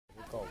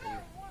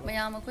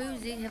ma'am अखोई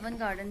हुजी haven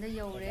garden दा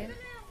you're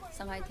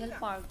संगाइथेल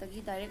park तगी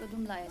direct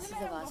अदुम लाए सी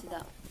जगह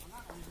सिदा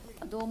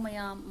अदो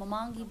मैम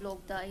ममांगी ब्लॉग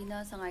दा अइना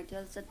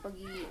संगाइथेल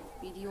चटपगी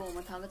वीडियो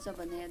अमा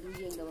थागतचबने अदु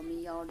येंगदबा मी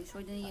यावरदि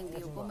सोइदना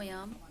येंगबियोको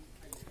मैम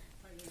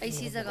अइ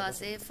सी जगह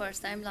से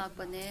फर्स्ट टाइम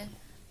लाकपने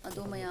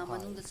अदो मैम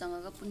मनुंग दा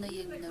चंगागा पुन्ना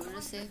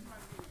येंगमिनरुरसे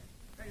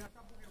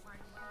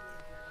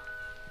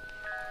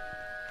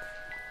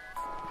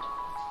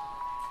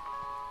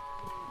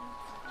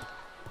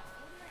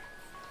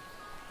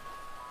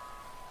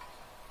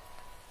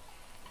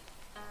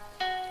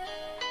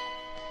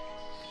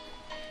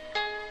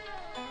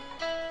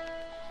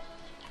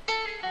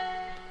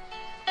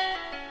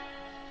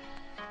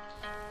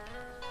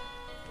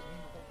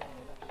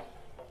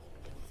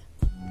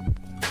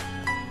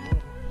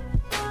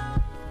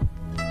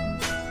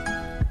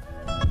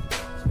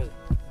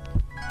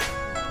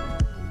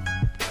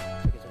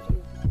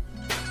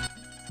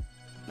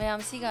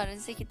मैम सी गार्डन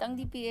से खितंग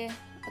दी पिए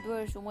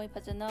अदुरसु मोय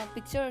फजना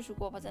पिक्चर सु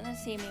को फजना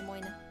सेमे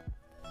मोयना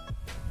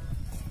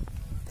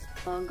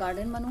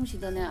गार्डन मनुंग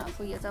सिदने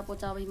अखोय अचापो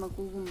चाबई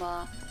मकुगुंबा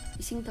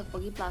इसिंग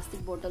थकपगी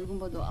प्लास्टिक बोतल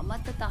गुंबदो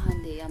अमत्ता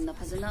ताहंदे यामना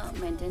फजना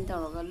maintain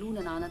तौरगा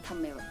Luna Nana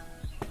थम्मेबा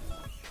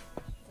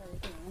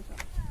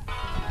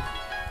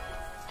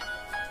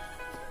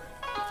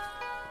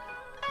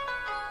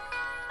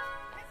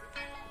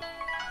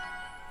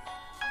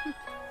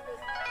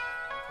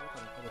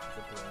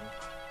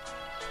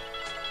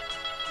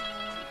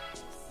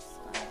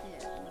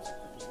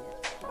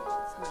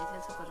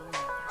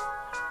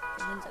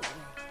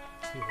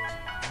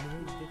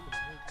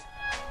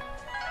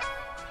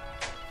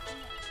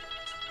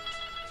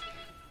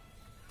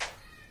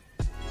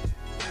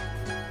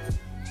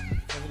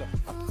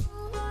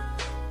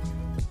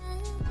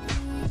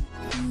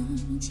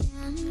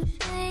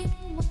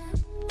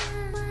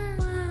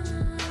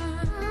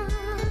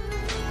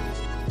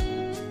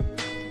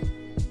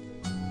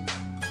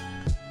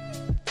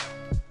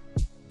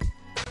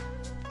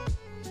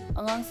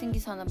angang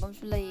sanabam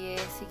su laye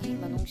sigi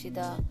manung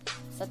sida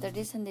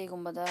Saturday Sunday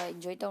gumbada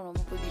enjoy tawna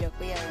ko birak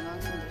pa yara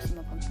ngang sing si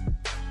mapam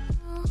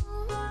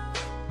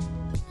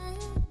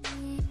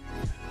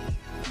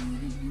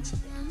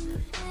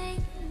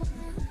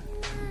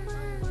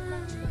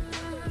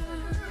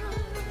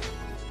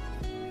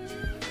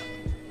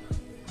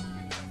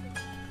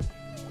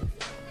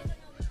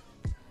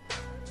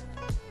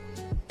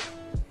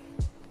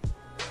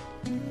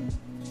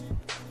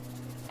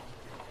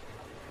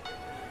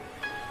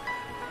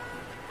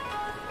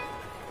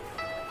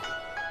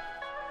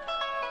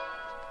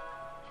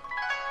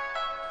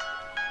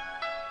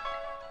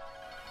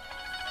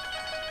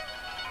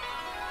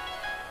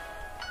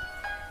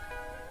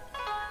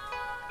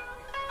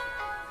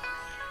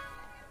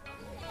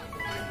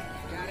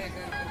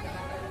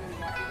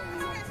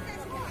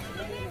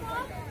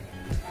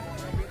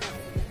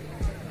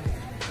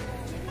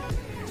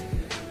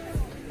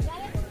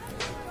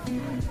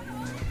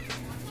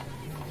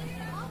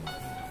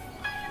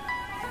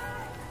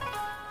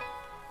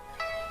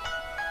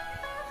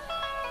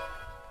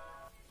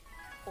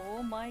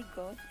Oh my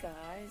god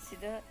guys,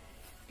 sida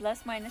plus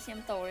minus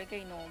yam tawre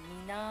kay no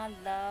Mina,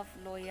 love,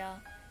 loya,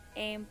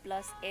 M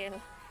plus L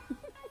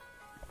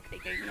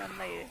kay yam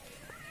lay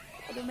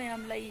adu may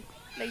am lay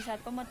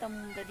sat pa matam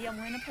dadi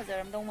amoy na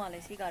phajaram daw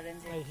malay si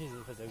garden se ai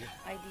phajagi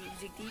ai di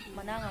jikti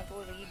mana nga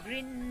to bagi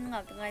green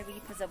nga to ngai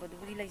bagi phajabadu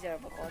budi lay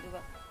jarba ko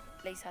aduga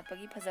lay sat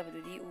pagi phajabadu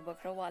di uba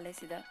khra wale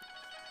sida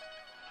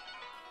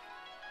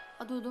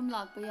adu dum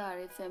lag pa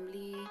yare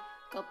family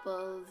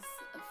couples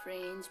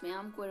friends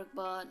ma'am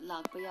कोरकबा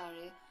Lakpa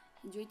यारे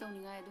enjoy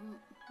तौनिंगा अदुम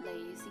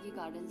लई सिगी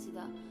garden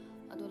सिदा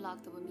अदो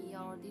लाक्तबा मी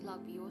यावरदी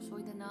लाकबियो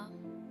सोइदना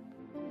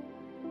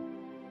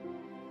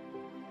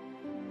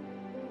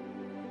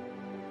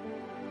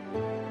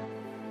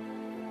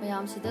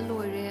ma'am सिदा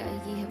लोइरे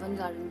आइगी haven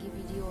garden की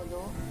video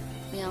दो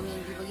ma'am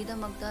येंगिबगी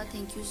दमकता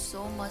thank you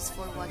so much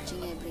for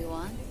watching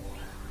everyone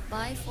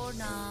bye for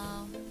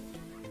now